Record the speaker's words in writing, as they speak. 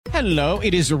Hello,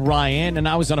 it is Ryan, and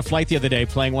I was on a flight the other day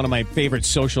playing one of my favorite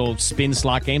social spin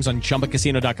slot games on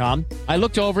ChumbaCasino.com. I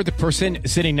looked over at the person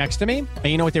sitting next to me, and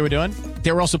you know what they were doing?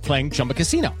 They were also playing Chumba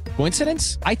Casino.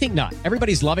 Coincidence? I think not.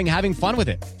 Everybody's loving having fun with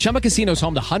it. Chumba Casino is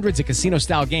home to hundreds of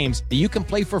casino-style games that you can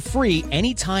play for free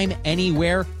anytime,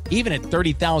 anywhere, even at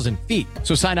 30,000 feet.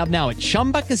 So sign up now at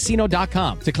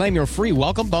ChumbaCasino.com to claim your free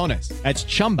welcome bonus. That's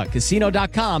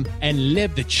ChumbaCasino.com and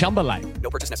live the Chumba life.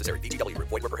 No purchase necessary. VGW.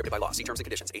 Void where prohibited by law. See terms and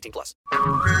conditions. 18+.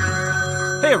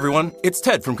 Hey everyone, it's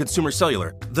Ted from Consumer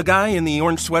Cellular, the guy in the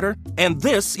orange sweater, and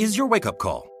this is your wake-up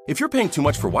call. If you're paying too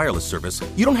much for wireless service,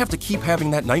 you don't have to keep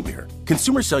having that nightmare.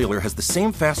 Consumer Cellular has the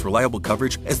same fast, reliable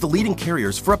coverage as the leading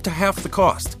carriers for up to half the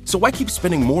cost. So why keep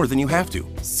spending more than you have to?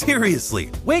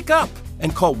 Seriously, wake up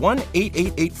and call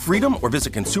 1-888-FREEDOM or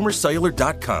visit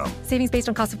consumercellular.com. Savings based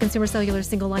on cost of Consumer Cellular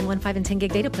single line 1, 5, and 10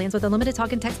 gig data plans with unlimited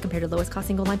talk and text compared to lowest cost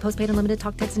single line postpaid unlimited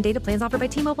talk, text, and data plans offered by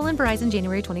T-Mobile and Verizon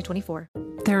January 2024.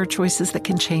 There are choices that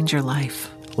can change your life.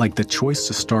 Like the choice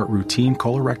to start routine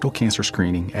colorectal cancer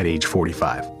screening at age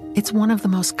 45. It's one of the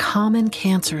most common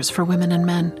cancers for women and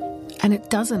men, and it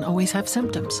doesn't always have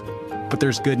symptoms. But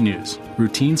there's good news.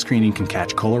 Routine screening can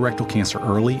catch colorectal cancer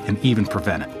early and even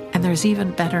prevent it. And there's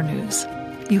even better news.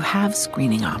 You have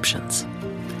screening options.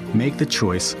 Make the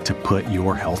choice to put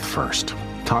your health first.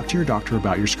 Talk to your doctor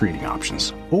about your screening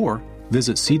options or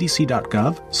visit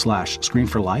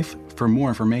cdc.gov/screenforlife for more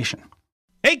information.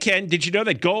 Hey, Ken, did you know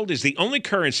that gold is the only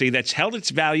currency that's held its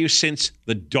value since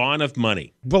the dawn of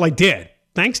money? Well, I did.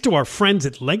 Thanks to our friends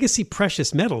at Legacy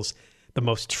Precious Metals, the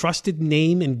most trusted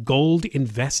name in gold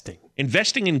investing.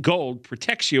 Investing in gold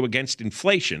protects you against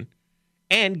inflation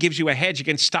and gives you a hedge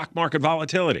against stock market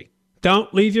volatility.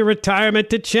 Don't leave your retirement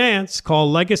to chance.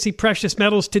 Call Legacy Precious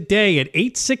Metals today at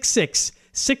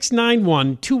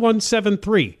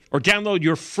 866-691-2173. Or download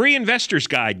your free investor's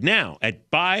guide now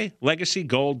at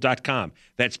buylegacygold.com.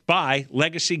 That's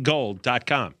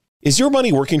buylegacygold.com. Is your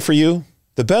money working for you?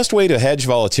 The best way to hedge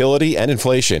volatility and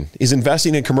inflation is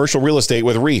investing in commercial real estate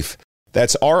with REEF.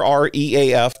 That's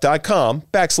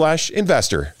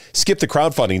RREAF.com/investor. Skip the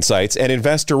crowdfunding sites and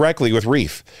invest directly with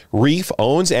REEF. REEF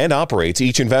owns and operates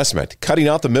each investment, cutting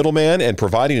out the middleman and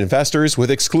providing investors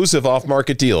with exclusive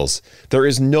off-market deals. There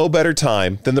is no better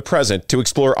time than the present to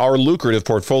explore our lucrative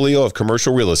portfolio of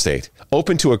commercial real estate.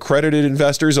 Open to accredited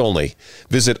investors only.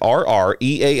 Visit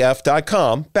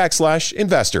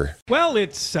RREAF.com/investor. Well,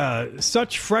 it's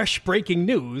such fresh breaking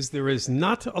news. There is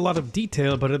not a lot of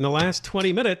detail, but in the last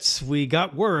 20 minutes, we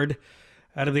got word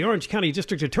out of the Orange County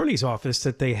District Attorney's Office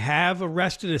that they have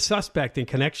arrested a suspect in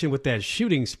connection with that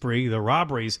shooting spree, the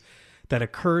robberies that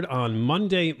occurred on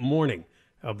Monday morning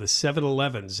of the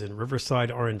 7-Elevens in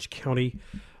Riverside, Orange County.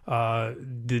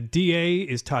 The DA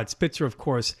is Todd Spitzer, of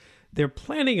course. They're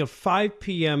planning a 5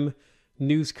 p.m.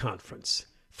 news conference.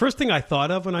 First thing I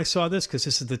thought of when I saw this, because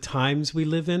this is the times we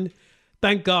live in,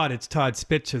 thank God it's Todd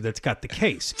Spitzer that's got the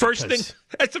case.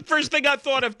 That's the first thing I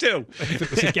thought of, too. If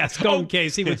it was a Gascon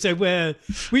case, he would say, well,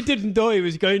 we didn't know he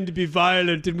was going to be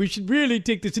violent, and we should really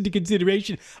take this into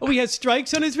consideration. Oh, he has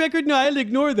strikes on his record? No, I'll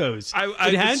ignore those.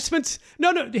 Enhancements?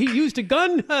 No, he used a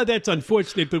gun? That's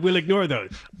unfortunate, but we'll ignore those.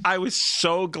 I was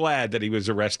so glad that he was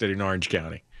arrested in Orange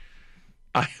County.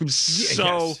 I am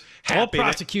so happy. All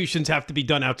prosecutions have to be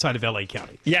done outside of L.A.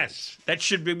 County. Yes, that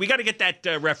should be. We got to get that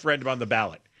referendum on the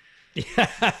ballot.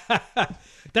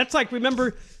 That's like,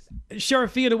 remember,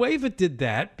 Sheriff Villanueva did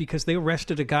that because they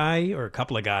arrested a guy or a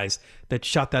couple of guys that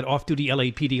shot that off-duty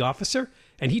LAPD officer,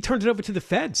 and he turned it over to the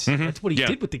feds. Mm-hmm. That's what he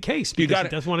did with the case because he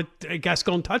doesn't want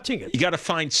Gascon touching it. You got to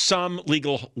find some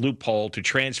legal loophole to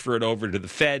transfer it over to the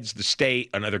feds, the state,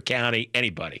 another county,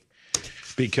 anybody.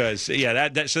 Because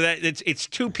it's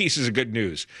two pieces of good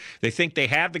news. They think they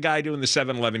have the guy doing the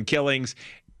 7-Eleven killings,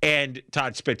 and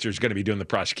Todd Spitzer is going to be doing the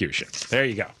prosecution. There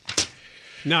you go.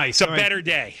 Nice. It's a better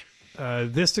day.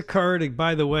 This occurred,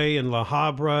 by the way, in La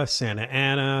Habra, Santa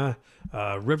Ana,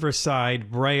 Riverside,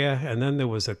 Brea, and then there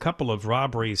was a couple of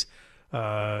robberies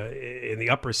in the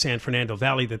upper San Fernando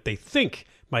Valley that they think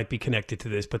might be connected to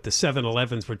this, but the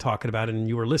 7-Elevens we're talking about, and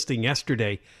you were listening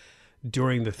yesterday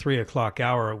during the 3 o'clock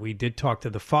hour, we did talk to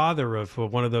the father of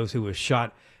one of those who was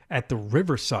shot at the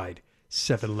Riverside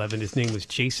 7-Eleven. His name was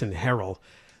Jason Harrell.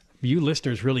 You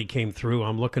listeners really came through.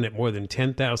 I'm looking at more than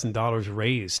 $10,000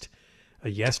 raised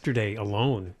yesterday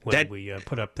alone when we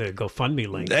put up the GoFundMe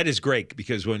link. That is great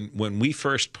because when we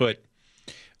first put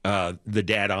the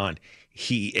dad on,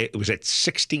 it was at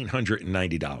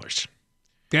 $1,690.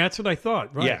 That's what I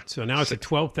thought, right? Yeah. So now it's at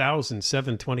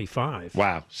 $12,725.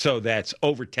 Wow. So that's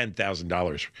over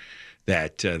 $10,000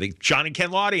 that the John and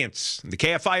Ken audience, the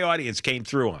KFI audience came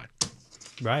through on.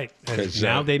 Right. And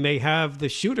now they may have the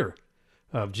shooter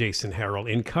of Jason Harrell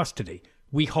in custody.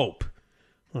 We hope.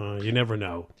 You never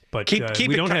know. But Keep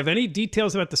we it don't have any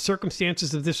details about the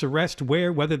circumstances of this arrest,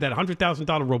 whether that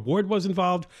 $100,000 reward was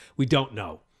involved. We don't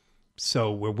know.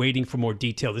 So we're waiting for more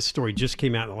detail. This story just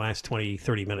came out in the last 20,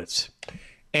 30 minutes.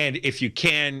 And if you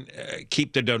can,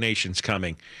 keep the donations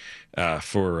coming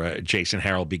for Jason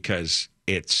Harrell, because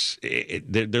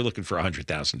they're looking for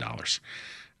 $100,000.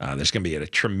 There's going to be a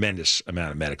tremendous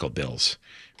amount of medical bills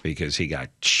because he got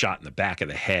shot in the back of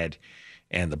the head,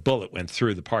 and the bullet went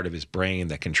through the part of his brain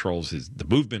that controls the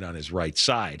movement on his right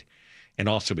side and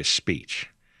also his speech.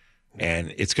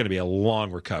 And it's going to be a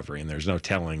long recovery, and there's no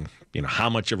telling, how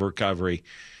much of a recovery,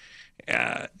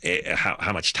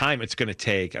 how much time it's going to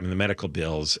take. I mean, the medical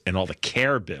bills and all the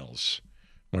care bills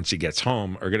once he gets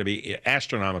home are going to be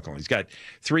astronomical. He's got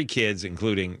 3 kids,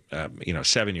 including,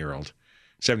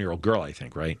 7-year-old girl, I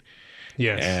think, right?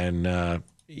 Yes. And, and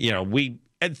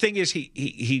the thing is,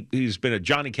 he's been a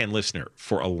Johnny Ken listener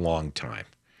for a long time.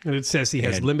 And it says he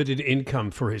has limited income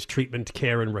for his treatment,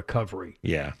 care, and recovery.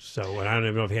 Yeah. So, and I don't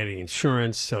even know if he had any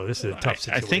insurance. So this is a tough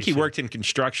situation. I think he worked in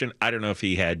construction. I don't know if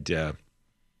he had,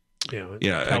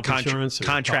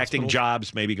 contracting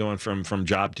jobs, maybe going from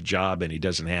job to job, and he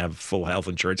doesn't have full health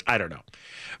insurance. I don't know.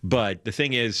 But the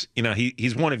thing is,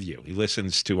 he's one of you. He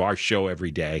listens to our show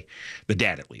every day. The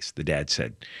dad, at least. The dad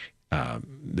said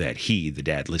that the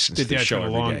dad listens to the show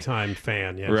every day. A long-time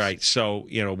fan, yes. Right. So,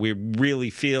 we really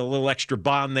feel a little extra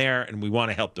bond there, and we want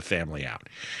to help the family out.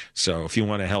 So if you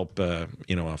want to help, a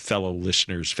fellow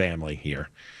listener's family here,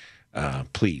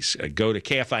 please go to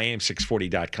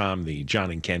KFIAM640.com, the John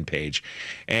and Ken page,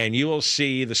 and you will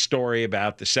see the story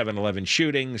about the 7-Eleven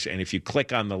shootings. And if you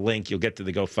click on the link, you'll get to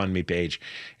the GoFundMe page,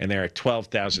 and they're at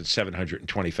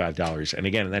 $12,725. And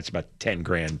again, that's about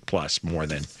 $10,000 plus more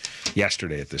than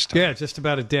yesterday at this time. Yeah, just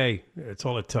about a day. It's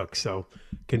all it took. So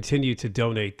continue to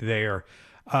donate there.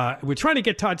 We're trying to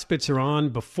get Todd Spitzer on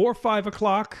before 5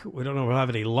 o'clock. We don't know if we'll have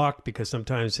any luck because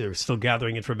sometimes they're still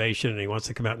gathering information and he wants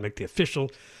to come out and make the official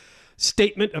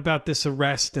statement about this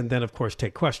arrest and then, of course,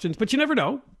 take questions. But you never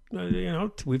know.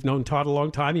 We've known Todd a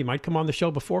long time. He might come on the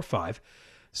show before 5.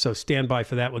 So stand by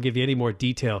for that. We'll give you any more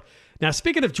detail. Now,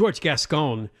 speaking of George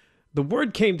Gascon, the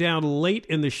word came down late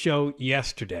in the show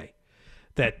yesterday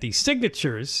that the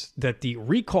signatures that the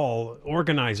recall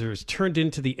organizers turned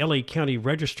into the LA County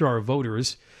Registrar of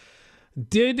Voters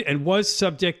did and was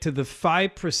subject to the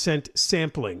 5%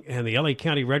 sampling. And the LA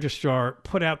County Registrar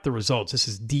put out the results. This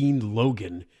is Dean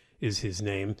Logan is his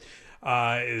name.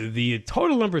 The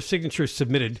total number of signatures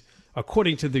submitted,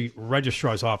 according to the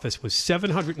registrar's office, was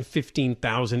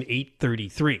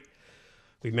 715,833.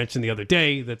 We mentioned the other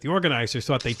day that the organizers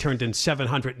thought they turned in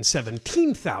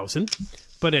 717,000.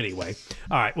 But anyway,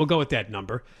 all right, we'll go with that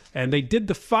number. And they did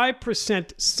the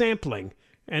 5% sampling,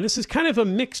 and this is kind of a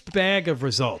mixed bag of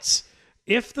results.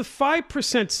 If the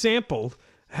 5% sample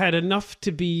had enough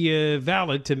to be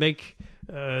valid to make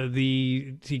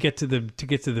to get to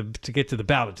the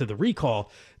ballot, to the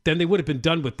recall, then they would have been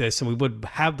done with this, and we would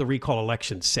have the recall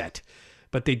election set.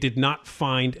 But they did not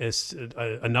find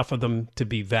enough of them to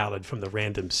be valid from the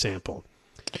random sample.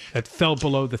 That fell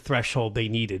below the threshold they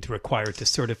needed to require to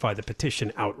certify the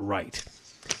petition outright.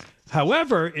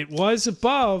 However, it was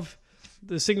above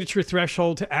the signature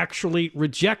threshold to actually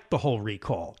reject the whole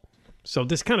recall. So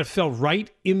this kind of fell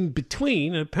right in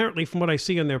between. And apparently, from what I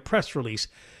see in their press release,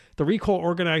 the recall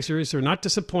organizers are not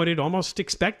disappointed, almost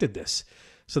expected this.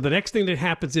 So the next thing that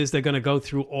happens is they're going to go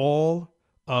through all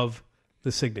of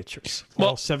the signatures,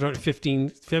 all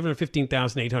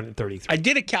 715,833. I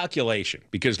did a calculation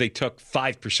because they took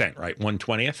 5%, right,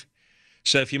 1/20th.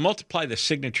 So if you multiply the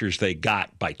signatures they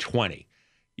got by 20,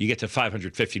 you get to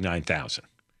 559,000,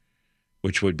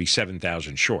 which would be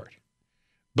 7,000 short.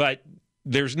 But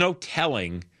there's no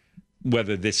telling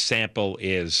whether this sample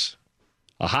is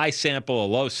a high sample, a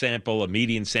low sample, a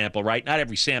median sample, right? Not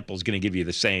every sample is going to give you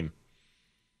the same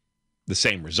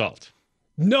result.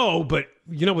 No, but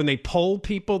when they poll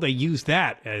people, they use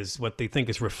that as what they think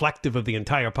is reflective of the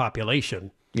entire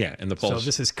population. Yeah, and the polls. So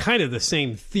this is kind of the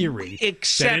same theory,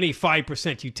 except that any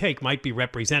 5% you take might be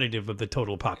representative of the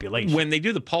total population. When they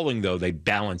do the polling, though, they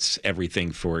balance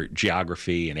everything for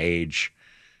geography and age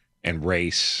and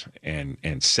race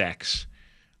and sex.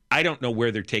 I don't know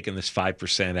where they're taking this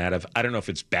 5% out of. I don't know if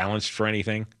it's balanced for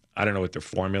anything. I don't know what their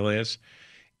formula is.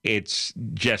 It's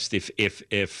just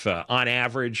if on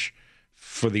average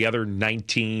for the other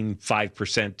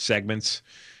 5% segments,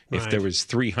 if there was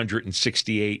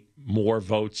 368 more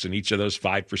votes in each of those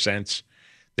 5%,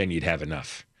 then you'd have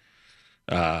enough,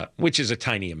 which is a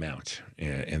tiny amount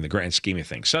in the grand scheme of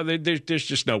things. So there's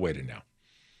just no way to know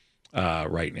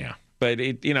right now. But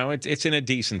it's in a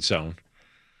decent zone.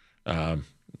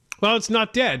 Well, it's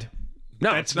not dead.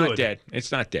 No, That's it's not good. dead.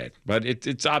 It's not dead, but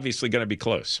it's obviously going to be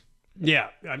close. Yeah,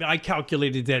 I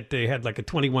calculated that they had like a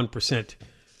 21%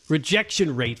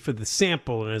 rejection rate for the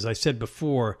sample, and as I said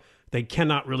before, they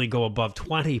cannot really go above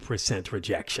 20%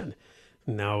 rejection.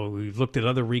 Now, we've looked at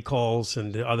other recalls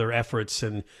and other efforts,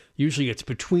 and usually it's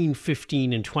between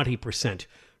 15 and 20%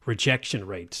 rejection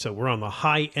rate. So we're on the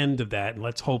high end of that, and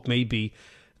let's hope maybe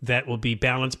that will be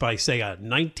balanced by, say, a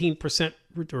 19%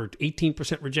 or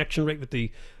 18% rejection rate with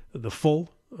the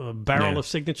full barrel of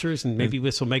signatures, and maybe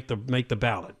this will make the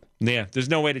ballot. Yeah, there's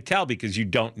no way to tell because you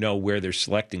don't know where they're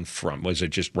selecting from. Was it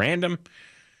just random?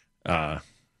 No.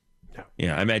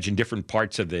 Yeah, I imagine different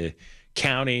parts of the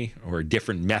county or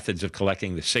different methods of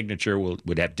collecting the signature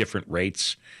would have different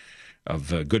rates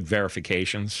of good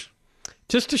verifications.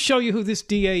 Just to show you who this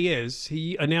DA is,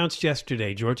 he announced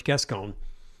yesterday, George Gascon,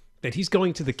 that he's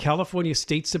going to the California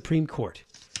State Supreme Court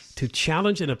to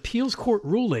challenge an appeals court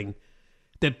ruling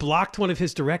that blocked one of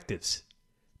his directives.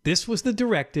 This was the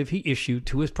directive he issued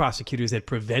to his prosecutors that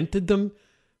prevented them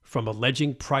from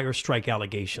alleging prior strike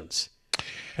allegations.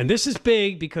 And this is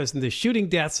big because in the shooting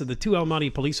deaths of the two El Monte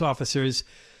police officers,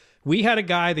 we had a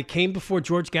guy that came before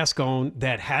George Gascon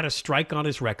that had a strike on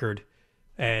his record,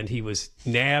 and he was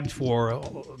nabbed for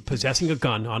possessing a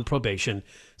gun on probation.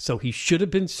 So he should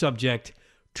have been subject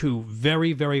to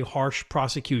very, very harsh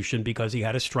prosecution because he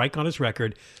had a strike on his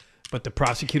record. But the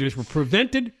prosecutors were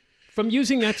prevented from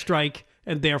using that strike,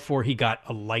 and therefore he got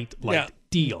a light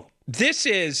deal. This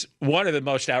is one of the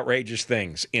most outrageous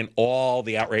things in all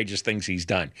the outrageous things he's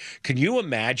done. Can you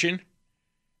imagine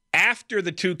after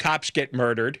the two cops get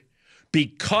murdered,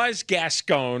 because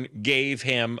Gascon gave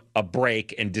him a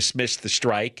break and dismissed the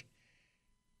strike,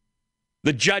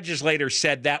 the judges later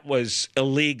said that was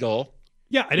illegal.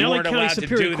 Yeah, an LA County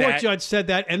Superior Court judge said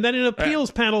that, and then an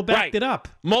appeals panel backed it up.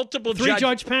 Multiple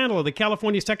three-judge panel of the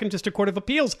California Second District Court of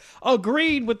Appeals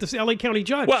agreed with the LA County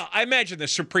judge. Well, I imagine the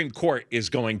Supreme Court is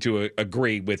going to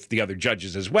agree with the other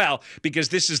judges as well, because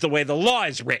this is the way the law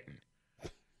is written.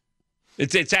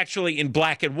 It's actually in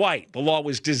black and white. The law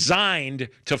was designed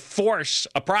to force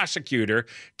a prosecutor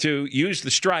to use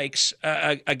the strikes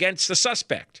against the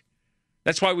suspect.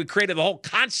 That's why we created the whole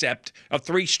concept of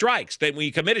 3 strikes. That when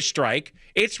you commit a strike,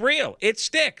 it's real. It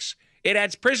sticks. It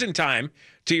adds prison time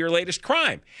to your latest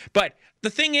crime. But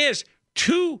the thing is,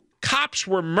 2 cops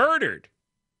were murdered,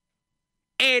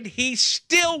 and he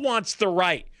still wants the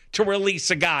right to release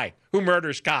a guy who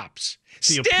murders cops.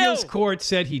 The appeals court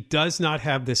said he does not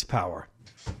have this power.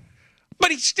 But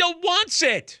he still wants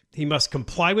it. He must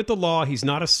comply with the law. He's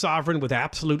not a sovereign with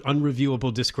absolute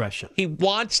unreviewable discretion. He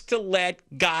wants to let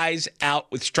guys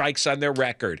out with strikes on their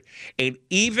record. And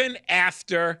even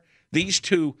after these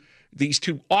two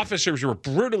officers were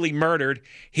brutally murdered,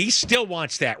 he still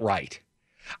wants that right.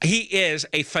 He is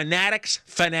a fanatic's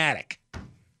fanatic.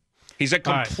 He's a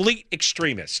complete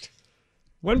extremist.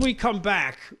 When we come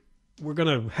back, we're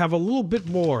going to have a little bit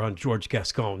more on George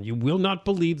Gascon. You will not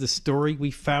believe the story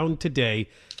we found today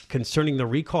concerning the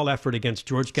recall effort against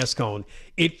George Gascon.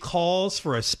 It calls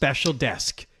for a special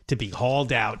desk to be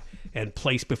hauled out and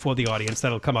placed before the audience.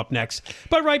 That'll come up next.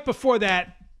 But right before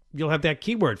that, you'll have that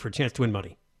keyword for a chance to win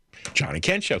money. John and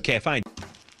Ken Show, KFI.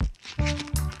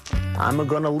 I'm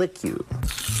going to lick you.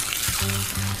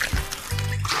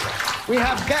 We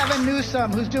have Gavin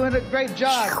Newsom, who's doing a great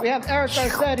job. We have Eric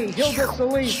Garcetti, Hilda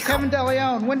Solis, Kevin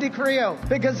DeLeon, Wendy Carrillo,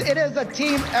 because it is a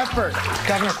team effort.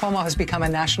 Governor Cuomo has become a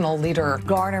national leader,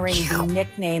 garnering the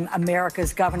nickname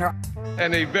America's Governor.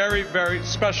 And a very, very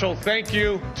special thank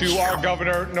you to our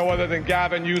governor, no other than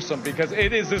Gavin Newsom, because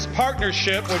it is this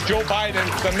partnership with Joe Biden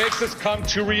that makes this come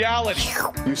to reality.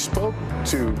 You spoke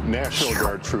to National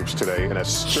Guard troops today in a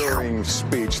stirring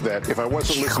speech that, if I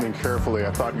wasn't listening carefully,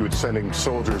 I thought you were sending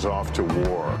soldiers off to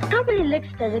war. How many licks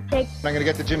does it take? I'm going to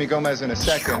get to Jimmy Gomez in a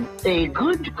second. A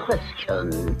good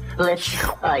question. Let's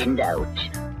find out.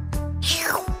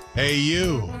 Hey,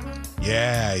 you.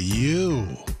 Yeah, you.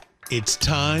 It's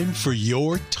time for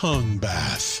your tongue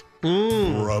bath.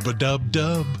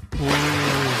 Rub-a-dub-dub.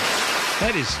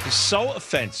 That is so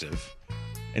offensive.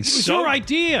 And it was your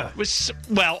idea.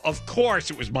 Well, of course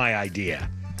it was my idea.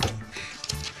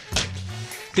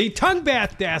 The tongue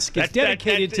bath desk is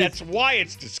dedicated to... That's why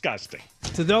it's disgusting.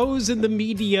 To those in the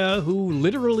media who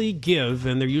literally give,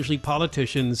 and they're usually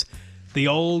politicians, the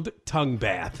old tongue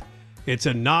bath. It's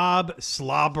a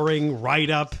slobbering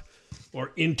write-up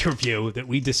or interview that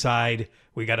we decide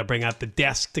we got to bring out the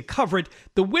desk to cover it.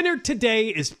 The winner today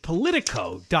is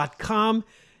Politico.com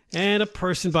and a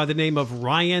person by the name of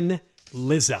Ryan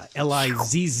Lizza,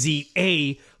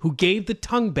 Lizza, who gave the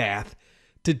tongue bath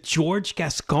to George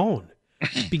Gascon.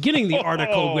 beginning the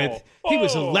article with, he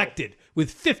was elected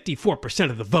with 54%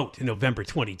 of the vote in November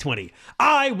 2020.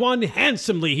 I won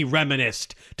handsomely, he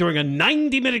reminisced during a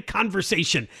 90-minute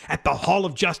conversation at the Hall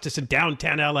of Justice in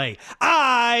downtown LA.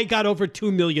 I got over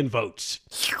 2 million votes.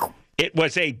 It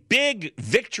was a big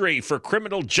victory for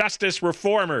criminal justice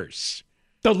reformers.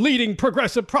 The leading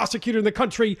progressive prosecutor in the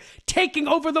country, taking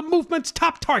over the movement's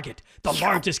top target, the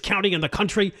largest county in the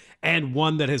country, and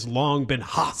one that has long been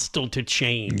hostile to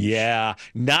change. Yeah,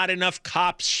 not enough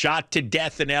cops shot to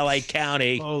death in L.A.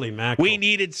 County. Holy mackerel. We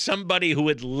needed somebody who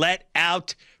would let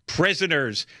out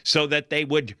prisoners so that they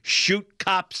would shoot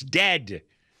cops dead.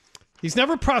 He's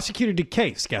never prosecuted a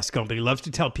case, Gascon, but he loves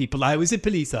to tell people, I was a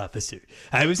police officer.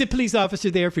 I was a police officer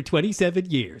there for 27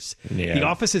 years. Yeah. The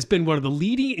office has been one of the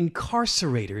leading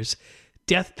incarcerators.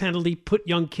 Death penalty, put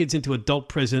young kids into adult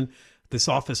prison. This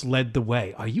office led the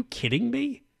way. Are you kidding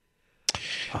me?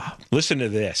 Listen to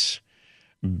this.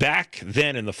 Back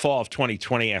then in the fall of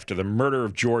 2020, after the murder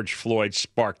of George Floyd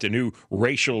sparked a new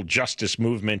racial justice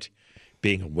movement,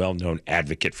 being a well-known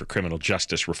advocate for criminal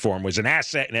justice reform was an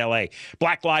asset in L.A.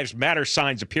 Black Lives Matter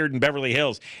signs appeared in Beverly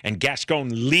Hills, and Gascon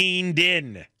leaned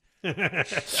in. I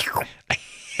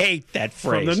hate that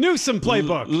phrase. From the Newsom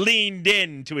playbook. Leaned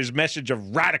in to his message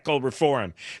of radical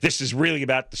reform. This is really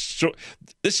about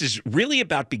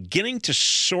beginning to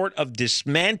sort of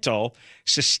dismantle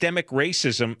systemic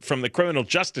racism from the criminal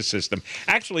justice system.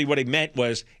 Actually, what he meant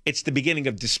was it's the beginning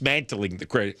of dismantling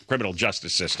the criminal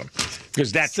justice system,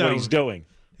 because that's what he's doing.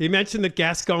 He mentioned that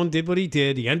Gascon did what he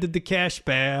did. He ended the cash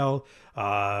bail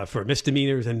for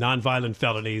misdemeanors and nonviolent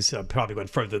felonies. Probably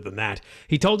went further than that.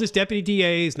 He told his deputy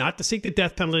DAs not to seek the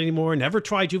death penalty anymore, never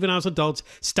try juveniles, adults,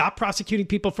 stop prosecuting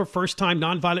people for first-time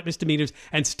nonviolent misdemeanors,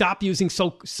 and stop using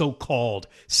so-called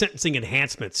sentencing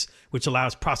enhancements, which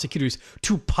allows prosecutors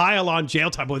to pile on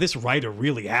jail time. Boy, this writer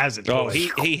really has it. Oh,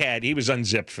 he was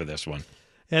unzipped for this one.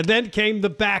 And then came the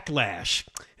backlash.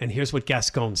 And here's what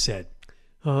Gascon said.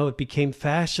 Oh, it became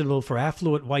fashionable for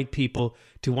affluent white people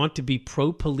to want to be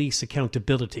pro-police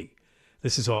accountability.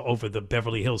 This is all over the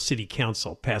Beverly Hills City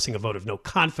Council passing a vote of no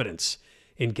confidence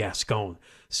in Gascon.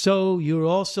 So you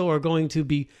also are going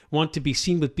to want to be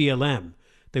seen with BLM.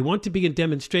 They want to be in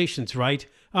demonstrations, right?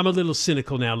 I'm a little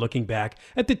cynical now looking back.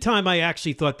 At the time, I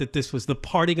actually thought that this was the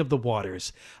parting of the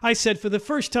waters. I said, for the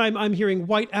first time, I'm hearing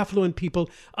white affluent people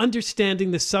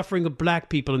understanding the suffering of black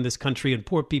people in this country and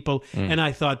poor people, and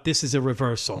I thought this is a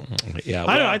reversal. Yeah,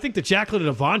 I don't know. I think the Jacqueline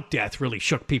Avant death really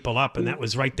shook people up, and that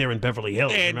was right there in Beverly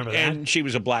Hills. Remember that? And she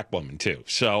was a black woman, too.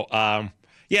 So,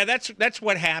 yeah, that's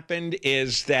what happened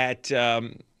is that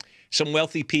some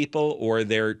wealthy people or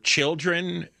their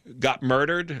children got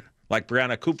murdered, like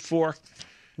Brianna Kupfor.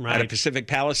 Right. Out of Pacific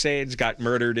Palisades, got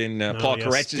murdered in Paul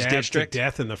Koretz's district. To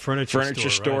death in the furniture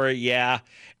store, right? Yeah.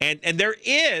 And there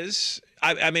is,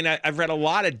 I've read a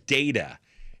lot of data,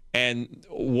 and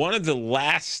one of the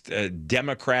last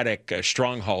Democratic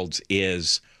strongholds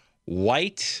is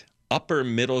white upper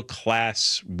middle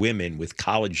class women with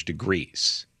college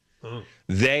degrees. Oh.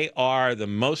 They are the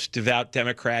most devout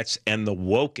Democrats and the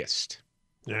wokest.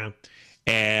 Yeah.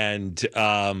 And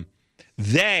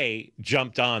they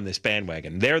jumped on this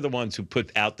bandwagon. They're the ones who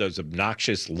put out those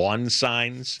obnoxious lawn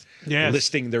signs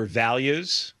listing their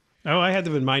values. Oh, I had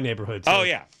them in my neighborhood, too. Oh,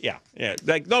 yeah.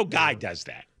 Like, no guy does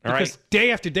that. All because right?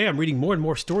 Day after day, I'm reading more and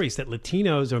more stories that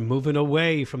Latinos are moving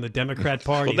away from the Democrat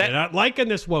Party. They're not liking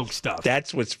this woke stuff.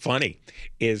 That's what's funny,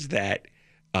 is that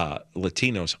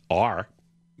Latinos are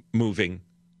moving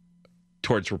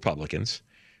towards Republicans,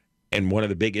 and one of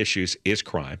the big issues is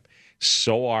crime.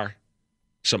 So are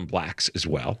some blacks as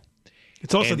well.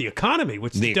 It's also the economy,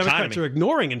 which the Democrats are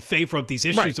ignoring in favor of these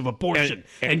issues of abortion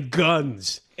and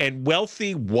guns. And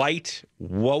wealthy, white,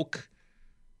 woke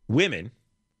women.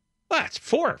 Well, that's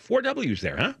four W's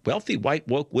there, huh? Wealthy, white,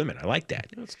 woke women. I like that.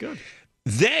 That's good.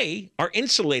 They are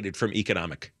insulated from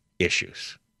economic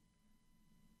issues.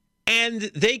 And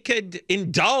they could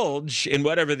indulge in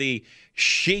whatever the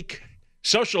chic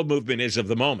social movement is of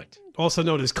the moment. Also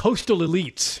known as coastal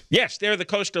elites. Yes, they're the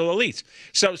coastal elites.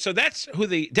 So that's who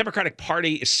the Democratic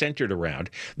Party is centered around.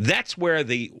 That's where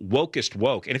the wokest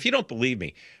woke. And if you don't believe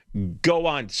me, go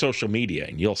on social media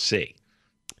and you'll see.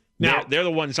 Now, they're the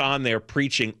ones on there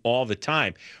preaching all the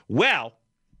time. Well,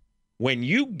 when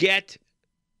you get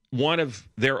one of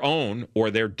their own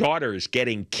or their daughters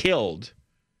getting killed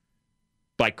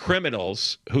by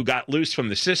criminals who got loose from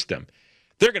the system,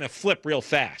 they're going to flip real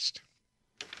fast.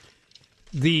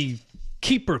 The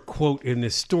keeper quote in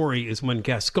this story is when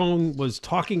Gascon was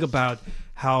talking about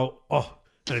how,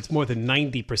 that it's more than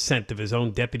 90% of his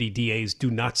own deputy DAs do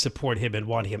not support him and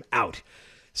want him out.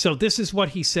 So this is what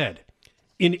he said.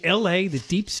 In L.A., the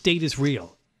deep state is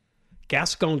real.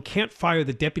 Gascon can't fire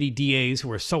the deputy DAs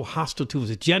who are so hostile to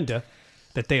his agenda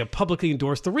that they have publicly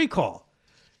endorsed the recall.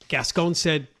 Gascon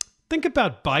said, think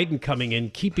about Biden coming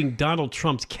in, keeping Donald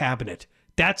Trump's cabinet.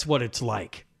 That's what it's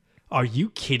like. Are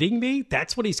you kidding me?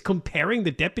 That's what he's comparing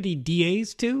the deputy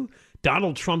DAs to?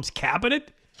 Donald Trump's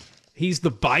cabinet? He's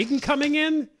the Biden coming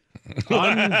in?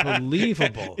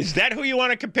 Unbelievable. Is that who you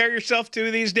want to compare yourself to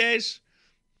these days?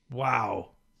 Wow.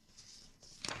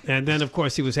 And then, of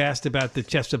course, he was asked about the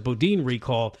Chester Bodine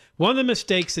recall. One of the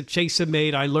mistakes that Chaser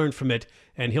made, I learned from it,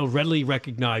 and he'll readily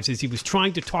recognize, is he was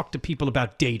trying to talk to people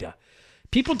about data.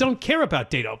 People don't care about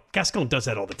data. Gascon does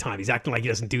that all the time. He's acting like he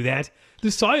doesn't do that. The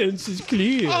science is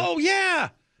clear. Oh, yeah.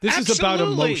 This Absolutely. is about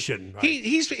emotion.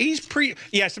 Right?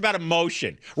 Yeah, it's about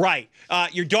emotion. Right.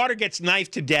 Your daughter gets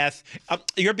knifed to death.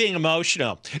 You're being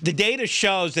emotional. The data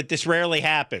shows that this rarely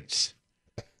happens.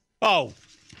 Oh,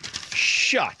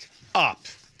 shut up.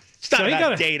 It's not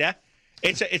about data.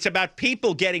 It's about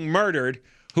people getting murdered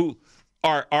who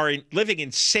are living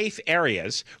in safe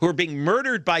areas, who are being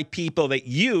murdered by people that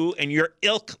you and your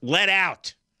ilk let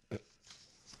out.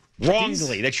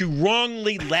 Wrongly, that you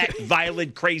wrongly let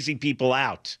violent, crazy people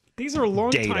out. These are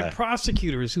longtime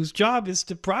prosecutors whose job is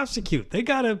to prosecute. They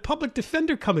got a public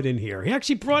defender coming in here. He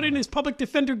actually brought in his public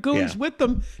defender goons with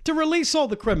them to release all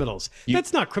the criminals.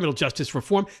 That's not criminal justice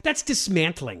reform. That's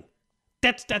dismantling.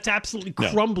 That's absolutely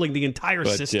crumbling the entire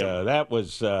system. That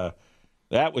was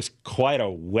quite a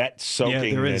wet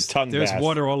soaking tongue bath. There's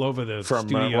water all over the from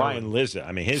studio. Ryan Lizza.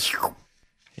 I mean,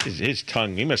 his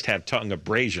tongue. He must have tongue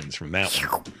abrasions from that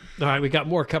one. All right, we got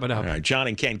more coming up. All right, John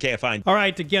and Ken, KFI. All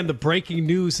right, again, the breaking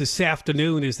news this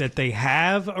afternoon is that they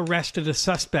have arrested a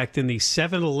suspect in the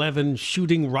 7-Eleven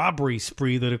shooting robbery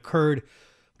spree that occurred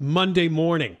Monday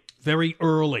morning, very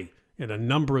early, in a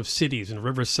number of cities in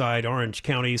Riverside, Orange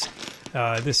counties.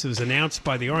 This was announced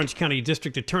by the Orange County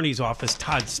District Attorney's Office,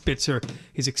 Todd Spitzer.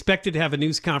 He's expected to have a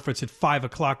news conference at 5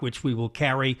 o'clock, which we will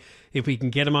carry if we can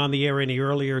get him on the air any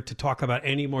earlier to talk about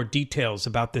any more details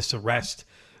about this arrest.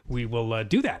 We will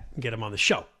do that and get him on the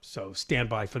show. So stand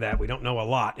by for that. We don't know a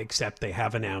lot, except they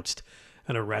have announced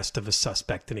an arrest of a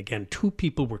suspect. And again, 2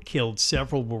 people were killed,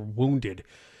 several were wounded,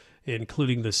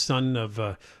 including the son of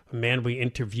a man we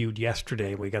interviewed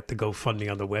yesterday. We got the GoFundMe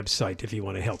on the website if you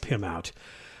want to help him out.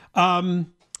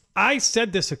 I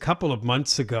said this a couple of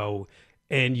months ago,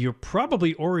 and you're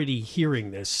probably already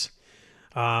hearing this.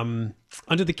 Under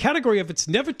the category of it's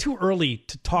never too early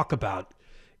to talk about,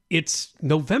 it's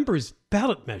November's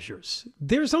ballot measures.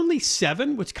 There's only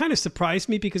 7, which kind of surprised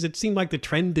me because it seemed like the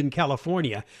trend in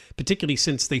California, particularly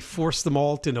since they forced them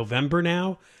all to November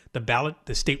now, the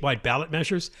statewide ballot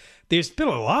measures. There's been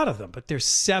a lot of them, but there's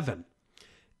 7.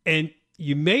 And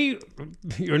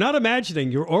you're not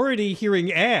imagining, you're already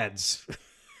hearing ads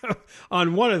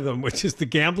on one of them, which is the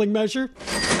gambling measure.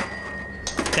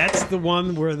 That's the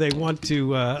one where they want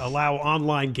to allow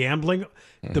online gambling.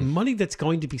 The money that's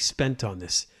going to be spent on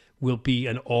this will be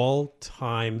an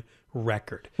all-time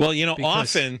record. Well, because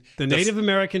often the Native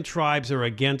American tribes are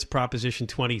against Proposition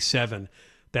 27.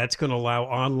 That's going to allow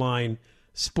online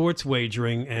sports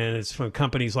wagering, and it's from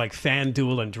companies like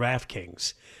FanDuel and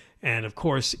DraftKings. And, of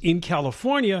course, in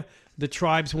California, the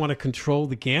tribes want to control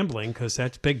the gambling because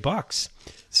that's big bucks.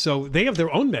 So they have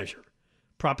their own measure,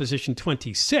 Proposition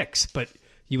 26, but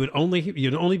you'd only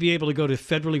be able to go to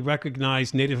federally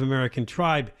recognized Native American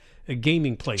tribe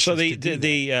gaming places. So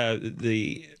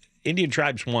the Indian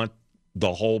tribes want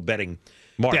the whole betting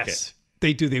market. Yes,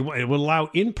 they do. It will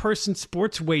allow in-person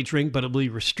sports wagering, but it will be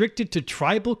restricted to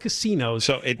tribal casinos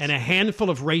and a handful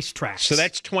of racetracks. So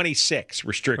that's 26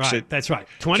 restricts it. That's right.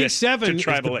 27 is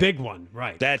the big one.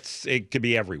 Right. It could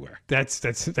be everywhere. That's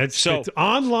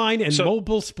online and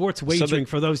mobile sports wagering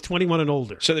for those 21 and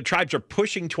older. So the tribes are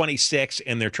pushing 26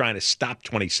 and they're trying to stop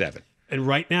 27. And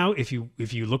right now, if you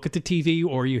look at the TV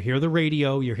or you hear the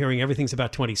radio, you're hearing everything's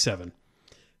about 27.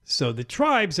 So the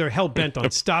tribes are hell-bent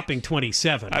on stopping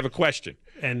 27. I have a question.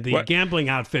 And the gambling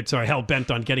outfits are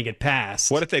hell-bent on getting it passed.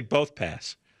 What if they both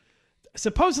pass?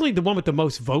 Supposedly the one with the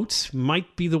most votes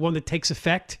might be the one that takes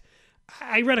effect.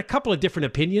 I read a couple of different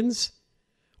opinions,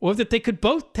 or that they could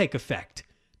both take effect.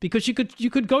 Because you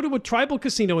could go to a tribal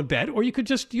casino and bet, or you could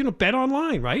just bet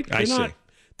online, right?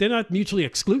 They're not mutually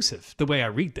exclusive, the way I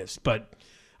read this, but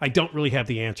I don't really have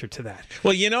the answer to that.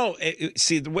 Well,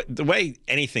 see, the way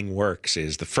anything works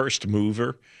is the first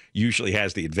mover usually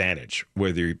has the advantage,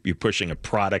 whether you're pushing a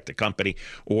product, a company,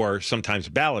 or sometimes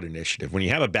a ballot initiative. When you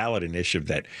have a ballot initiative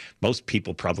that most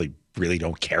people probably really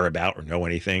don't care about or know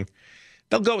anything,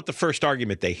 they'll go with the first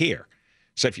argument they hear.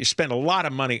 So if you spend a lot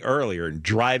of money earlier and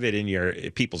drive it in your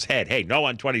people's head, hey, no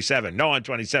on 27, no on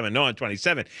 27, no on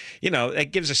 27,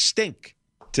 that gives a stink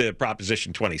to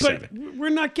Proposition 27. But we're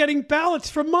not getting ballots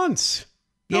for months.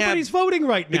 Nobody's voting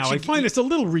right now. I find this a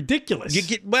little ridiculous.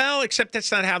 Except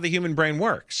that's not how the human brain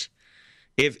works.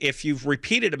 If you've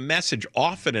repeated a message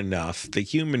often enough, the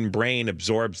human brain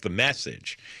absorbs the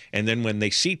message. And then when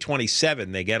they see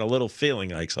 27, they get a little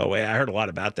feeling like, oh, wait, I heard a lot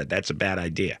about that. That's a bad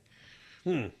idea.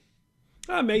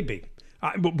 Maybe.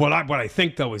 What I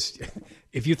think, though, is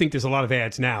if you think there's a lot of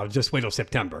ads now, just wait till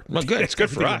September. Well, good. It's good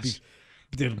for us.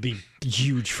 It'll be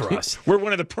huge for us. We're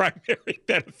one of the primary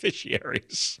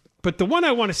beneficiaries. But the one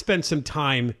I want to spend some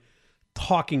time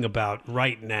talking about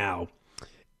right now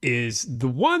is the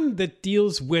one that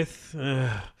deals with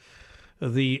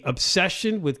the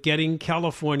obsession with getting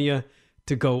California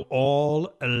to go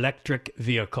all electric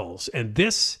vehicles. And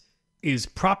this is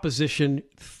Proposition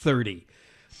 30.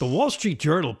 The Wall Street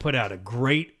Journal put out a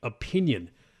great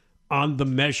opinion on the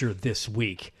measure this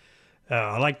week.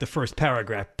 I like the first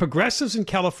paragraph. Progressives in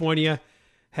California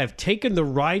have taken the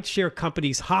rideshare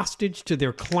companies hostage to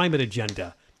their climate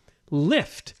agenda.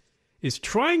 Lyft is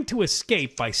trying to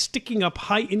escape by sticking up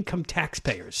high-income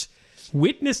taxpayers.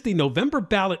 Witness the November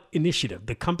ballot initiative,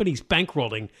 the company's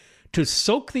bankrolling to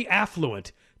soak the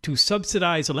affluent to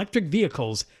subsidize electric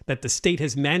vehicles that the state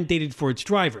has mandated for its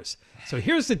drivers. So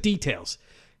here's the details.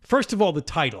 First of all, the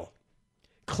title,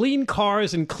 Clean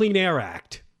Cars and Clean Air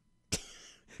Act.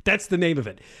 That's the name of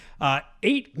it.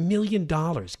 $8 million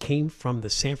came from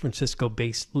the San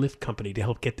Francisco-based Lyft company to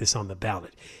help get this on the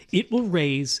ballot. It will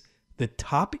raise the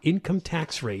top income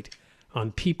tax rate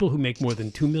on people who make more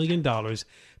than $2 million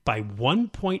by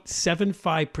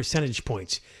 1.75 percentage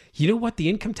points. You know what the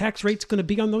income tax rate's going to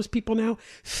be on those people now?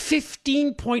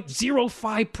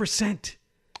 15.05%.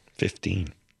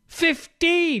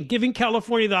 15, giving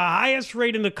California the highest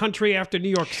rate in the country after New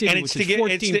York City, which is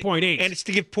 14.8. And it's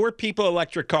to give poor people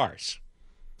electric cars.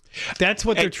 That's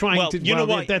what they're trying to do. You know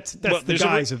what? That's the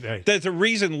guise of it. The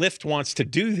reason Lyft wants to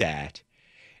do that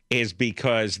is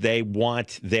because they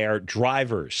want their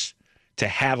drivers to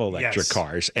have electric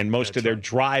cars, and most of their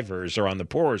drivers are on the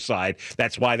poorer side.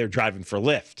 That's why they're driving for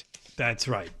Lyft. That's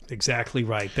right. Exactly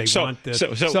right. They want the,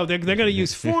 so they're going to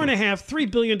use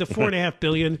 $3 billion to $4.5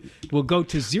 billion will go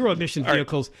to zero emission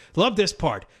vehicles. Right. Love this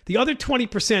part. The other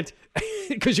 20%,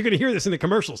 because you're going to hear this in the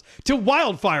commercials, to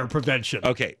wildfire prevention.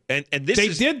 Okay, and this they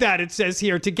did that. It says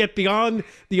here to get beyond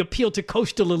the appeal to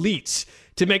coastal elites,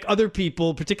 to make other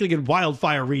people, particularly in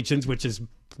wildfire regions, which is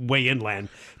way inland,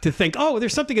 to think, oh,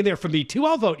 there's something in there for me too.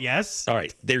 I'll vote yes. All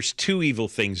right. There's two evil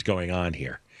things going on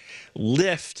here.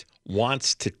 Lyft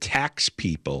wants to tax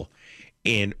people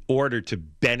in order to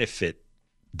benefit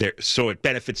so it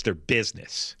benefits their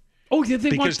business. Oh,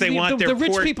 they want the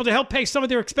rich people to help pay some of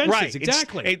their expenses. Right.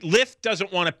 Exactly. Lyft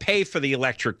doesn't want to pay for the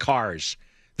electric cars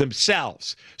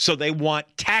themselves, so they want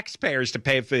taxpayers to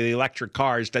pay for the electric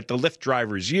cars that the Lyft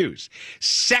drivers use.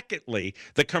 Secondly,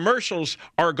 the commercials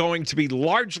are going to be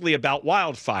largely about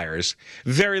wildfires,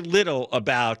 very little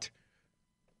about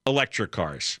electric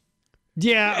cars.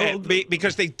 Yeah,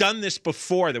 because they've done this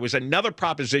before. There was another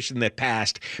proposition that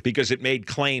passed because it made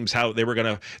claims how they were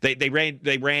going to. They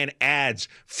ran ads,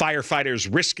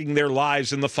 firefighters risking their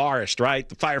lives in the forest. Right,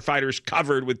 the firefighters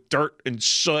covered with dirt and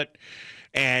soot,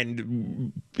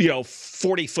 and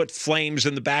 40-foot flames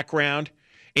in the background,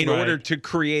 in order to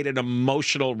create an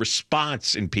emotional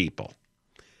response in people.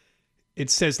 It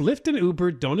says Lyft and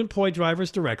Uber don't employ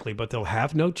drivers directly, but they'll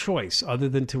have no choice other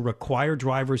than to require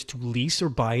drivers to lease or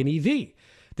buy an EV.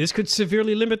 This could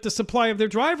severely limit the supply of their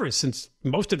drivers, since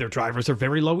most of their drivers are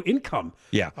very low income.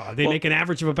 Yeah. They make an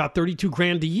average of about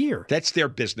 $32,000 a year. That's their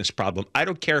business problem. I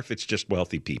don't care if it's just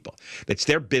wealthy people. That's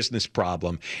their business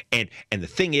problem. And the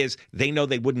thing is, they know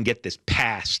they wouldn't get this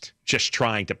passed just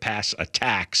trying to pass a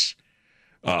tax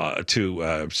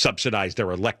to subsidize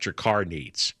their electric car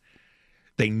needs.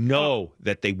 They know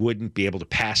that they wouldn't be able to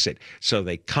pass it, so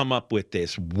they come up with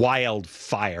this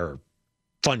wildfire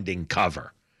funding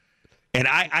cover. And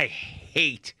I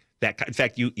hate that. In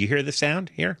fact, you hear the sound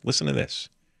here? Listen to this.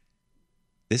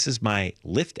 This is my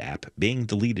Lyft app being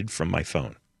deleted from my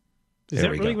phone. Is that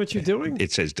really what you're doing?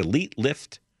 It says delete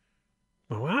Lyft.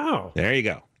 Wow. There you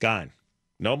go. Gone.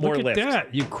 No more Lyft. Look at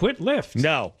that. You quit Lyft.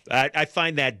 No. I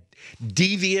find that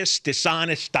devious,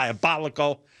 dishonest,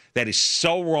 diabolical. That is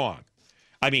so wrong.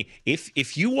 I mean,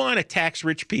 if you want to tax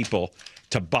rich people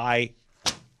to buy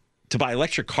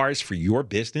electric cars for your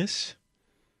business,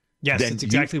 yes, that's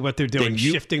exactly what they're doing,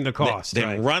 shifting the cost.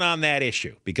 Then run on that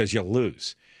issue because you'll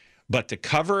lose. But to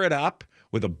cover it up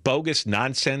with a bogus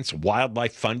nonsense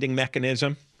wildlife funding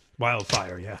mechanism,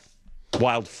 wildfire,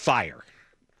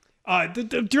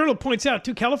 The journal points out,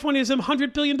 too, California has a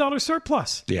 $100 billion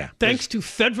surplus. Yeah. Thanks to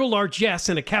federal largesse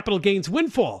and a capital gains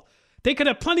windfall. They could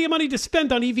have plenty of money to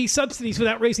spend on EV subsidies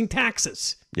without raising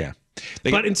taxes. Yeah.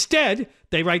 But instead,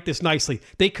 they write this nicely,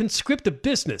 they conscript a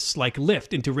business like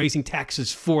Lyft into raising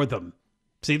taxes for them.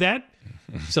 See that?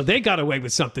 So they got away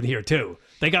with something here, too.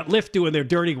 They got Lyft doing their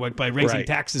dirty work by raising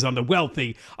taxes on the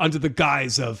wealthy under the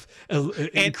guise of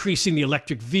increasing the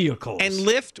electric vehicles. And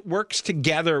Lyft works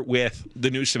together with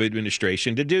the Newsom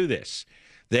administration to do this.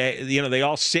 They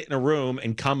all sit in a room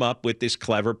and come up with this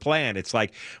clever plan. It's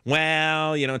like,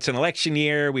 well, it's an election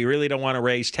year. We really don't want to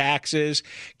raise taxes.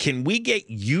 Can we get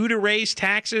you to raise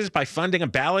taxes by funding a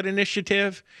ballot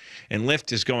initiative? And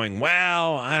Lyft is going,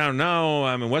 well, I don't know.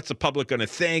 I mean, what's the public going to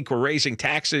think? We're raising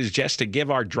taxes just to give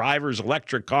our drivers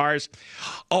electric cars.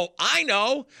 Oh, I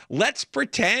know. Let's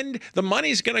pretend the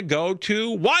money's going to go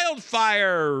to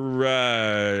wildfire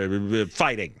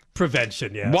fighting.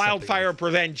 Prevention, yeah. Wildfire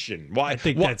prevention. I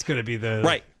think that's going to be the...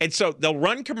 Right. And so they'll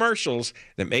run commercials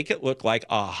that make it look like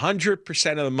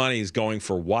 100% of the money is going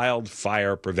for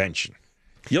wildfire prevention.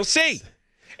 You'll see.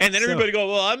 And then everybody go,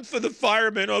 well, I'm for the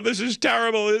firemen. Oh, this is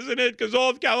terrible, isn't it? Because all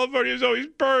of California is always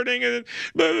burning. And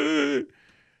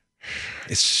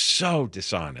it's so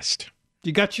dishonest.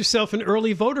 You got yourself an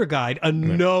early voter guide, a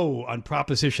no on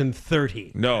Proposition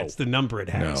 30. No. That's the number it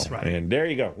has, No. right? And there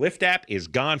you go. Lyft app is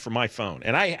gone from my phone.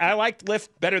 And I liked Lyft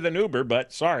better than Uber,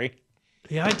 but sorry.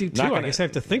 Yeah, I do too. I guess I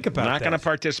have to think about that. Not going to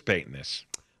participate in this.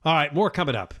 All right, more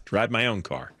coming up. Drive my own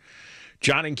car.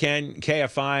 John and Ken,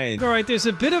 KFI. All right, there's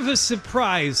a bit of a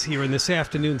surprise here in this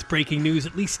afternoon's breaking news,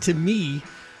 at least to me.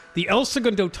 The El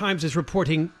Segundo Times is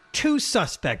reporting 2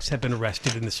 suspects have been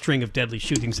arrested in the string of deadly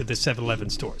shootings at the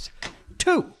 7-Eleven stores.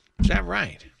 2. Is that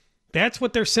right? That's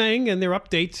what they're saying in their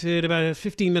update about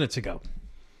 15 minutes ago.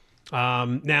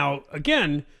 Now,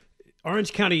 again,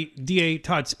 Orange County DA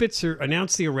Todd Spitzer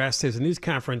announced the arrest. There's a news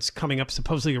conference coming up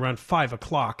supposedly around 5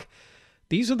 o'clock.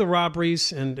 These are the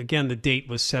robberies, and again, the date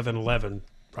was 7-Eleven,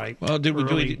 right? Well,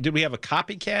 did we have a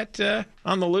copycat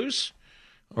on the loose?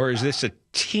 Or is this a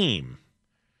team?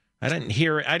 I didn't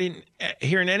hear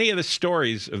in any of the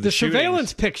stories of the shootings.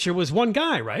 Surveillance picture was one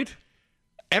guy, right?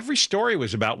 Every story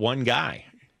was about one guy.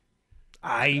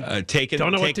 I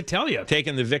don't know what to tell you.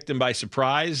 Taking the victim by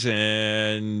surprise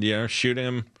and, shooting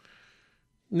him.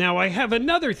 Now, I have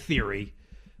another theory,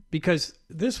 because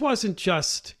this wasn't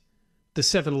just the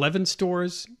 7-Eleven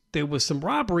stores. There was some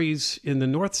robberies in the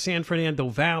North San Fernando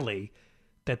Valley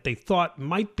that they thought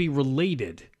might be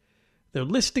related. They're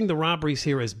listing the robberies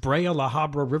here as Brea, La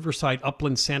Habra, Riverside,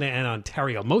 Upland, Santa Ana,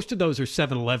 Ontario. Most of those are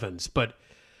 7-Elevens,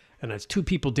 and that's 2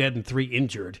 people dead and 3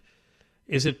 injured.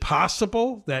 Is it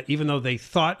possible that even though they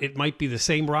thought it might be the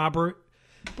same robber,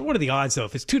 but what are the odds, though?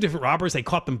 If it's 2 different robbers, they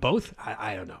caught them both?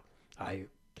 I don't know. I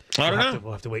don't know.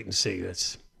 We'll have to wait and see.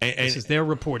 This is their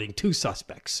reporting 2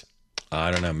 suspects.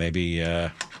 I don't know. Maybe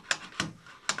has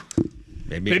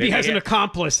an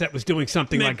accomplice that was doing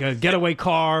something like a getaway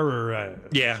car or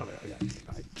yeah.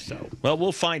 So well,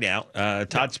 we'll find out.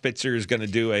 Todd Spitzer is going to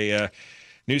do a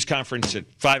news conference at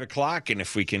 5 o'clock, and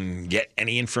if we can get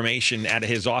any information out of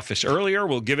his office earlier,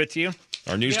 we'll give it to you.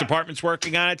 Our news department's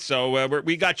working on it, so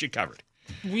we got you covered.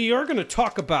 We are going to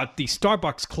talk about the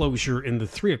Starbucks closure in the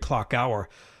 3 o'clock hour.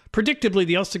 Predictably,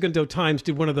 the El Segundo Times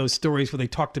did one of those stories where they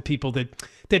talk to people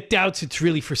that doubts it's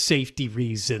really for safety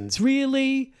reasons.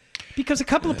 Really? Because a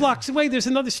couple of blocks away, there's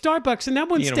another Starbucks, and that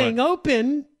one's staying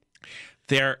open.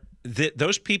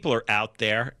 Those people are out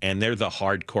there, and they're the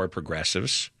hardcore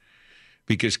progressives,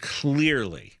 because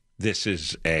clearly this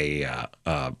is a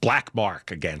black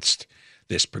mark against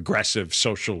this progressive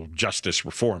social justice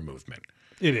reform movement.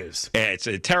 It is. It's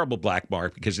a terrible black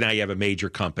mark because now you have a major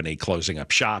company closing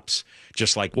up shops,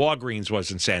 just like Walgreens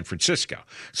was in San Francisco.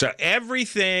 So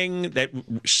everything that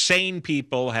sane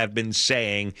people have been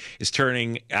saying is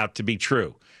turning out to be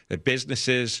true, that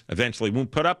businesses eventually won't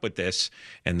put up with this,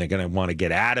 and they're going to want to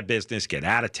get out of business, get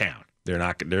out of town. They're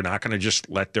not going to just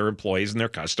let their employees and their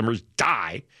customers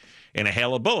die in a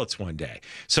hail of bullets one day.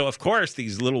 So, of course,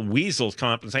 these little weasels come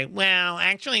up and say, well,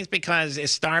 actually, it's because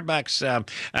Starbucks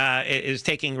is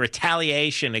taking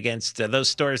retaliation against those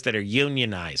stores that are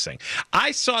unionizing.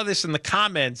 I saw this in the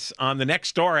comments on the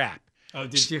Nextdoor app. Oh,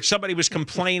 did you? Somebody was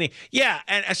complaining. Yeah,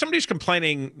 and somebody was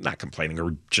complaining, not complaining,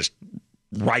 or just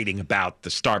writing about the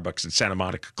Starbucks in Santa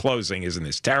Monica closing. Isn't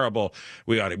this terrible?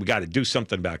 We got to do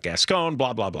something about Gascon,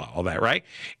 blah, blah, blah, all that, right?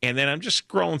 And then I'm just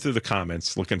scrolling through the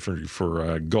comments looking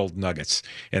for gold nuggets.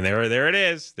 And there it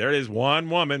is. There it is. One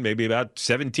woman, maybe about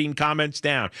 17 comments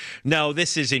down. No,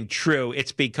 this isn't true.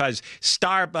 It's because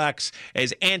Starbucks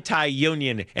is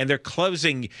anti-union and they're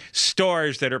closing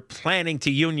stores that are planning to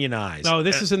unionize. Oh,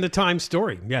 this is in the Times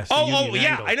story. Yes. Oh,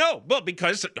 yeah, I know. Well,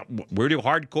 because where do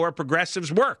hardcore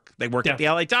progressives work? They work at the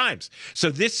LA Times.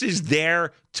 So this is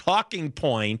their talking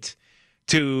point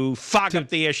to fog up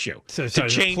the issue. To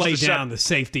change play down the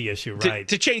safety issue, right?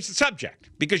 To change the subject.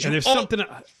 Because there's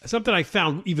something I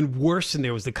found even worse in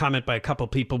there was the comment by a couple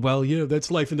people, well, that's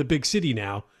life in the big city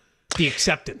now. The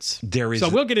acceptance. So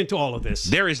we'll get into all of this.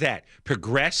 There is that.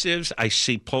 Progressives, I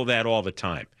see, pull that all the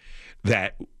time.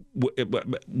 That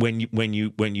when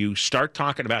you start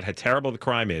talking about how terrible the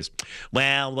crime is,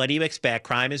 well, what do you expect?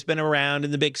 Crime has been around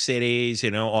in the big cities,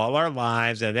 all our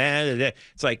lives.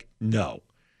 It's like, no,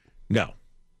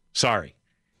 sorry.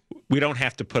 We don't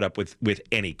have to put up with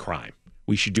any crime.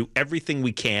 We should do everything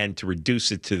we can to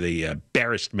reduce it to the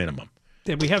barest minimum.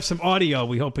 And we have some audio.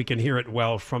 We hope we can hear it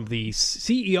well from the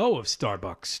CEO of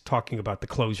Starbucks talking about the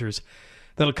closures.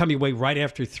 That'll come your way right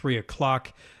after 3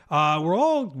 o'clock. We're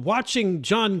all watching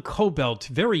John Cobelt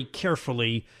very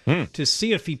carefully to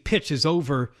see if he pitches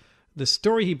over. The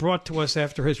story he brought to us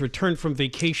after his return from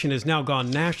vacation has now gone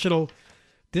national.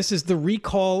 This is the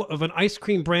recall of an ice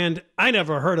cream brand I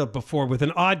never heard of before with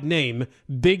an odd name,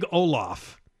 Big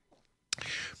Olaf.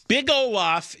 Big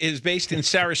Olaf is based in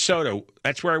Sarasota.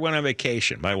 That's where I went on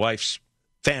vacation. My wife's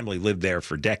family lived there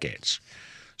for decades.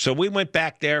 So we went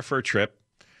back there for a trip,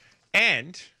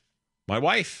 and my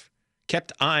wife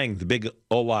kept eyeing the Big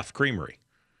Olaf Creamery.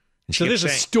 So there's a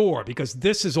store, because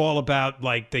this is all about,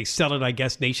 they sell it, I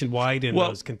guess, nationwide in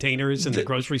those containers in the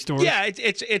grocery stores? Yeah,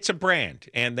 it's a brand.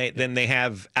 And then they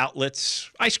have outlets,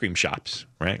 ice cream shops,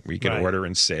 right, where you can order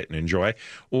and sit and enjoy.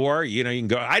 Or, you can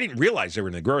go. I didn't realize they were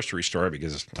in the grocery store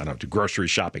because I don't do grocery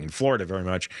shopping in Florida very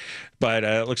much. But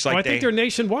it looks like I think they're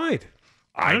nationwide.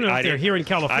 I don't know if they're here in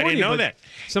California. I didn't know that.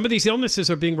 Some of these illnesses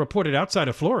are being reported outside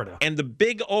of Florida. And the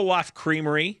Big Olaf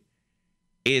Creamery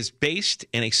is based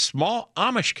in a small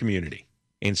Amish community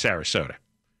in Sarasota.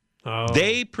 Oh.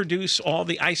 They produce all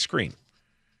the ice cream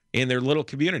in their little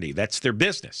community. That's their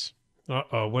business.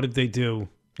 Uh-oh, what did they do?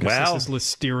 Well, this is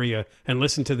listeria. And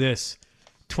listen to this.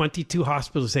 22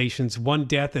 hospitalizations, 1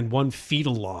 death, and 1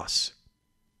 fetal loss.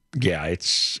 Yeah,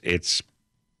 it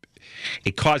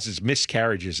causes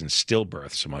miscarriages and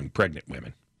stillbirths among pregnant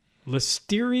women.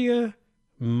 Listeria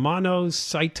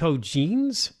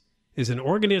monocytogenes is an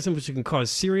organism which can cause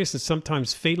serious and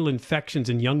sometimes fatal infections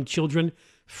in young children,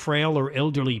 frail or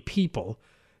elderly people,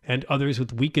 and others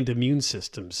with weakened immune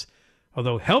systems.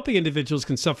 Although healthy individuals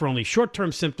can suffer only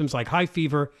short-term symptoms like high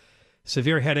fever,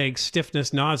 severe headaches,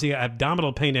 stiffness, nausea,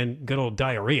 abdominal pain, and good old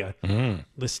diarrhea.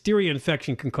 Listeria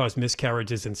infection can cause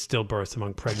miscarriages and stillbirths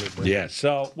among pregnant women. Yeah,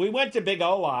 so we went to Big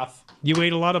Olaf. You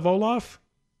ate a lot of Olaf?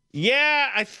 Yeah,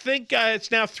 I think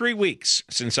it's now 3 weeks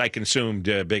since I consumed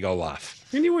Big Olaf.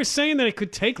 And you were saying that it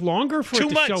could take longer for it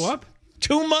to show up?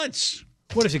 2 months.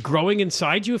 What, is it growing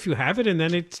inside you if you have it and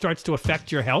then it starts to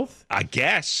affect your health? I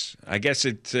guess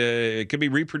it could be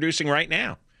reproducing right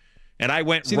now. And I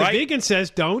went the vegan says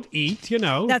don't eat,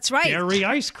 That's right. dairy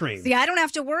ice cream. See, I don't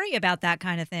have to worry about that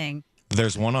kind of thing.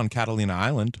 There's one on Catalina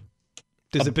Island.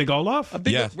 Is it Big Olaf?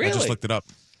 Yeah, really? I just looked it up.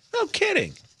 No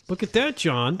kidding. Look at that,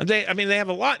 John. They have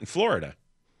a lot in Florida.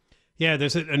 Yeah,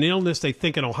 there's an illness they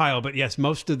think in Ohio, but yes,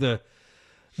 most of the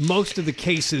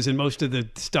cases and most of the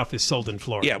stuff is sold in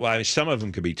Florida. Yeah, well, some of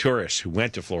them could be tourists who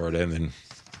went to Florida and then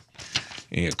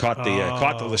caught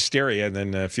the listeria, and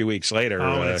then a few weeks later.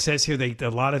 It says here a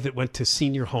lot of it went to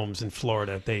senior homes in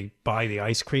Florida. They buy the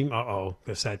ice cream.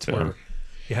 Because that's where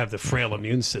you have the frail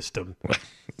immune system.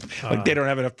 They don't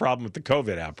have enough problem with the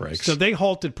COVID outbreaks. So they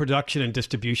halted production and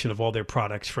distribution of all their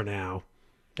products for now,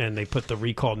 and they put the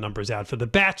recall numbers out for the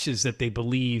batches that they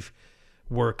believe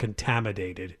were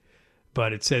contaminated.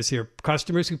 But it says here,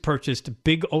 customers who purchased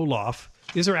Big Olaf.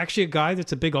 Is there actually a guy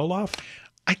that's a Big Olaf?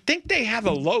 I think they have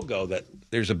a logo that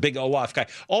there's a Big Olaf guy.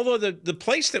 Although the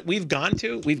place that we've gone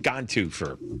to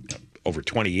for over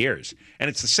 20 years, and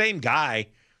it's the same guy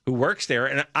who works there,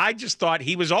 and I just thought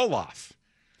he was Olaf.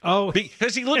 Oh,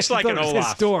 because he looks like an Olaf. His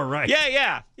store, right?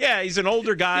 Yeah. He's an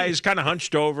older guy. He's kind of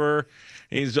hunched over.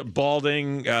 He's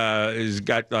balding. He's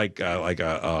got like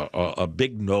a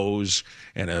big nose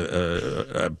and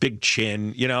a big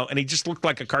chin, and he just looked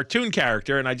like a cartoon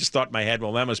character. And I just thought in my head,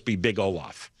 well, that must be Big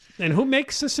Olaf. And who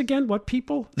makes this again? What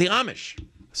people? The Amish.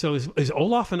 So is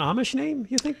Olaf an Amish name,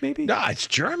 you think, maybe? No, it's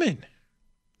German.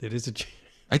 It is a...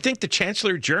 I think the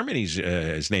Chancellor of Germany's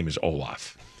his name is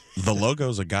Olaf. The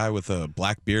logo's a guy with a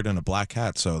black beard and a black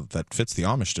hat, so that fits the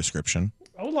Amish description.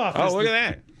 Olaf. Oh, look at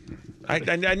that! I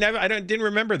didn't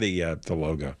remember the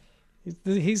logo.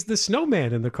 He's the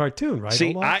snowman in the cartoon, right?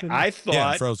 See, Olaf I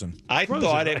thought Frozen. I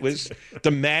thought it was the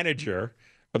manager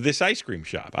of this ice cream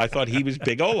shop. I thought he was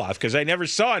Big Olaf because I never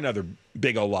saw another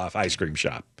Big Olaf ice cream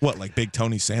shop. What, like Big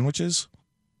Tony sandwiches?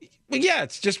 Well, yeah,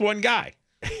 it's just one guy.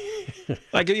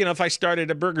 Like, if I started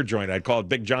a burger joint, I'd call it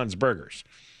Big John's Burgers.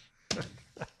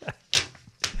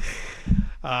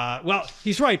 Well,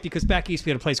 he's right, because back east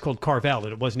we had a place called Carvel,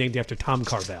 and it was named after Tom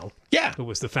Carvel. Yeah. Who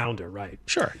was the founder, right?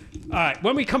 Sure. All right,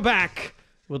 when we come back,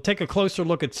 we'll take a closer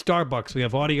look at Starbucks. We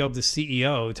have audio of the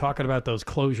CEO talking about those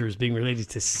closures being related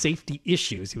to safety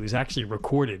issues. He was actually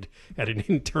recorded at an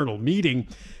internal meeting.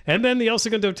 And then the El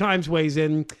Segundo Times weighs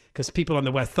in, because people on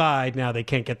the West Side, now they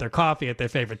can't get their coffee at their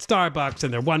favorite Starbucks,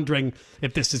 and they're wondering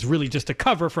if this is really just a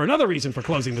cover for another reason for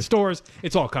closing the stores.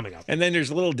 It's all coming up. And then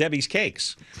there's Little Debbie's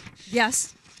Cakes.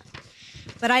 Yes.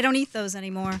 But I don't eat those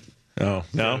anymore. Oh,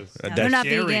 no? No, they're not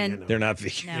vegan. They're not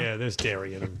vegan. No. Yeah, there's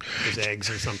dairy in them. There's eggs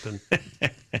or something.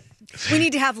 We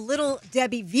need to have Little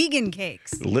Debbie vegan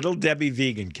cakes. Little Debbie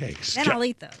vegan cakes. Then I'll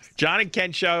eat those. John and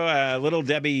Ken show, Little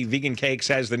Debbie vegan cakes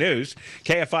has the news.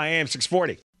 KFI AM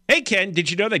 640. Hey, Ken,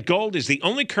 did you know that gold is the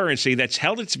only currency that's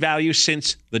held its value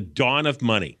since the dawn of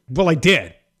money? Well, I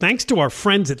did. Thanks to our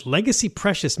friends at Legacy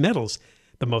Precious Metals,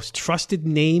 the most trusted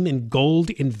name in gold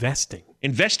investing.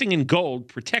 Investing in gold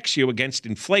protects you against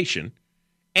inflation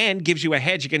and gives you a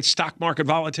hedge against stock market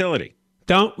volatility.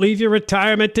 Don't leave your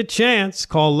retirement to chance.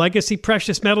 Call Legacy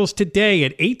Precious Metals today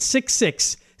at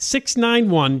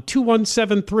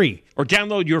 866-691-2173. Or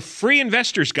download your free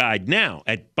investor's guide now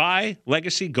at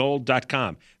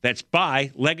buylegacygold.com. That's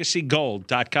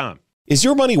buylegacygold.com. Is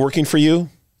your money working for you?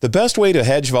 The best way to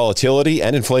hedge volatility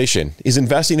and inflation is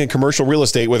investing in commercial real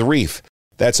estate with REEF.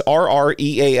 That's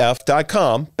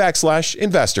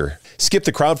RREAF.com/investor. Skip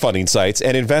the crowdfunding sites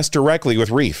and invest directly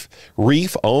with REEF.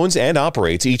 REEF owns and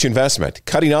operates each investment,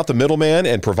 cutting out the middleman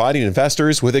and providing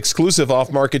investors with exclusive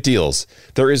off-market deals.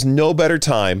 There is no better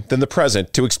time than the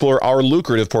present to explore our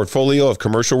lucrative portfolio of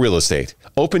commercial real estate.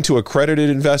 Open to accredited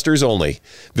investors only.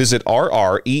 Visit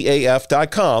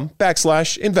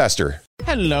RREAF.com/investor.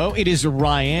 Hello, it is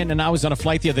Ryan, and I was on a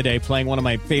flight the other day playing one of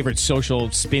my favorite social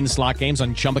spin slot games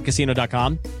on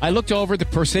ChumbaCasino.com. I looked over at the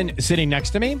person sitting next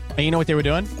to me, and you know what they were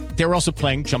doing? They were also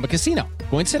playing Chumba Casino.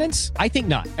 Coincidence? I think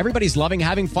not. Everybody's loving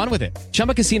having fun with it.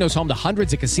 Chumba Casino is home to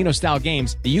hundreds of casino-style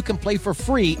games that you can play for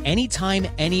free anytime,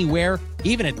 anywhere,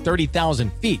 even at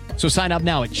 30,000 feet. So sign up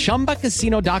now at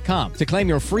ChumbaCasino.com to claim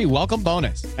your free welcome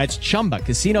bonus. That's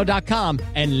ChumbaCasino.com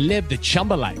and live the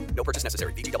Chumba life. No purchase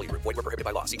necessary. VGW. Void where prohibited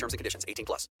by law. See terms and conditions.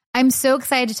 18+. I'm so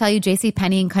excited to tell you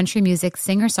JCPenney and country music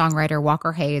singer-songwriter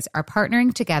Walker Hayes are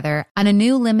partnering together on a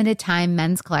new limited-time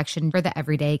men's collection for the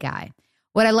everyday guy.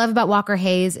 What I love about Walker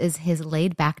Hayes is his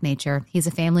laid-back nature. He's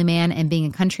a family man, and being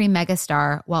a country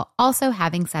megastar while also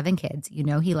having 7 kids, you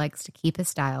know he likes to keep his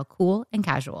style cool and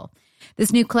casual.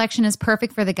 This new collection is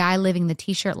perfect for the guy living the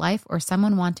t-shirt life or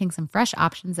someone wanting some fresh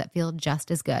options that feel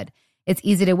just as good. It's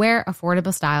easy to wear,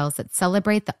 affordable styles that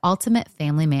celebrate the ultimate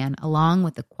family man, along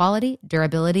with the quality,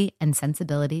 durability, and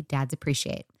sensibility dads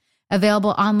appreciate.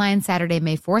 Available online Saturday,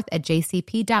 May 4th at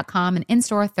jcp.com and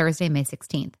in-store Thursday, May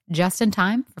 16th. Just in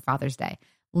time for Father's Day.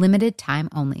 Limited time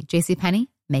only. JCPenney,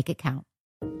 make it count.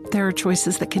 There are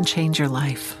choices that can change your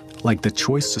life. Like the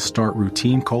choice to start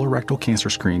routine colorectal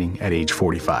cancer screening at age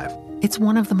 45. It's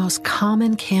one of the most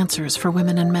common cancers for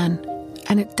women and men,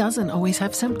 and it doesn't always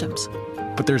have symptoms.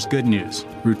 But there's good news.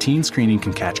 Routine screening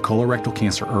can catch colorectal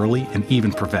cancer early and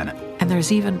even prevent it. And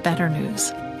there's even better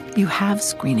news. You have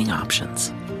screening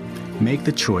options. Make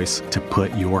the choice to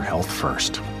put your health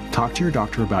first. Talk to your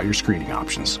doctor about your screening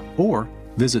options or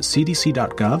visit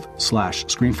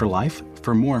cdc.gov/screenforlife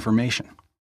for more information.